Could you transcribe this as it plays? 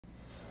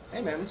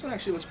Hey man, this one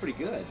actually looks pretty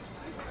good.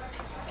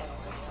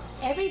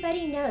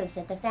 Everybody knows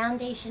that the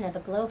foundation of a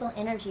global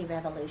energy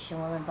revolution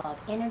will involve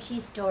energy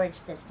storage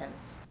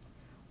systems.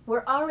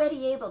 We're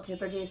already able to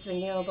produce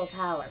renewable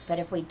power, but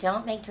if we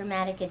don't make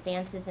dramatic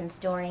advances in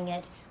storing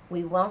it,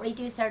 we won't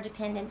reduce our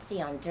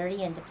dependency on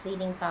dirty and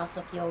depleting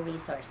fossil fuel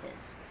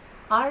resources.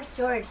 Our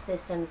storage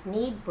systems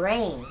need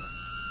brains.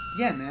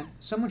 Yeah, man.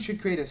 Someone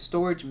should create a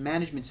storage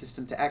management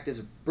system to act as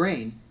a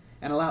brain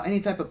and allow any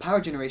type of power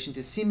generation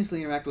to seamlessly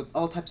interact with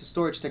all types of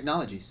storage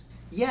technologies.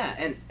 Yeah,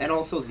 and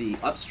also the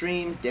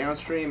upstream,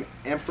 downstream,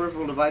 and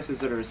peripheral devices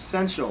that are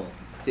essential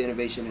to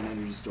innovation in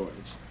energy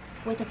storage.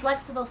 With a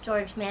flexible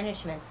storage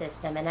management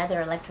system and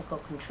other electrical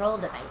control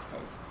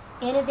devices,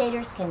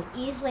 innovators can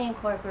easily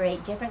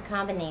incorporate different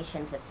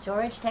combinations of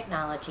storage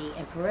technology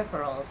and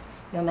peripherals,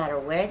 no matter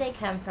where they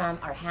come from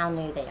or how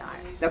new they are.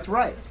 That's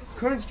right.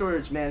 Current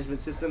storage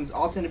management systems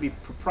all tend to be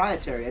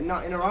proprietary and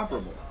not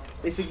interoperable.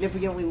 They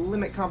significantly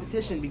limit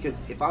competition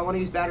because if I want to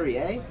use battery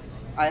A,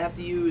 I have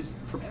to use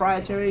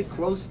proprietary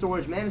closed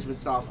storage management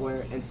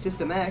software and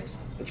System X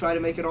and try to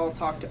make it all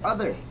talk to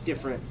other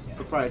different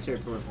proprietary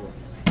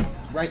peripherals.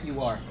 Right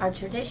you are. Our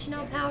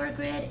traditional power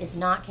grid is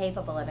not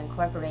capable of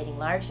incorporating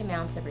large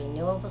amounts of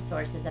renewable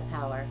sources of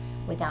power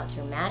without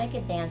dramatic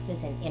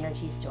advances in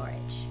energy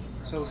storage.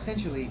 So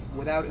essentially,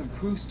 without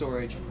improved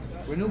storage,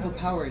 renewable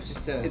power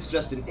is It's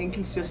just an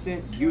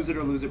inconsistent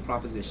use-it-or-lose-it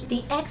proposition.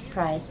 The X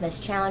Prize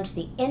must challenge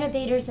the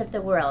innovators of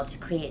the world to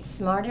create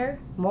smarter,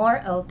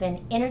 more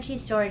open energy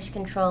storage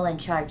control and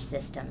charge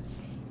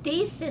systems.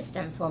 These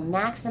systems will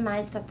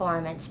maximize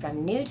performance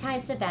from new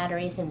types of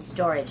batteries and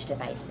storage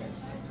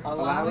devices,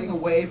 allowing a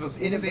wave of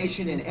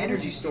innovation in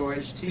energy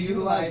storage to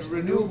utilize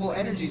renewable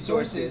energy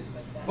sources,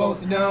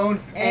 both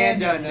known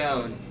and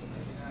unknown.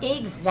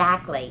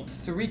 Exactly.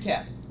 To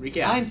recap,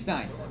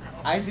 Einstein,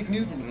 Isaac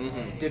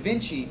Newton, Da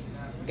Vinci,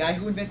 guy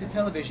who invented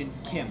television,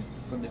 Kim,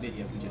 from the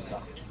video we just saw.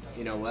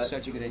 You know what?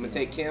 Such a good idea. I'm gonna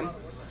take Kim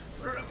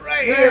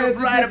Yeah,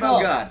 right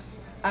above God.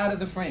 Out of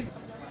the frame.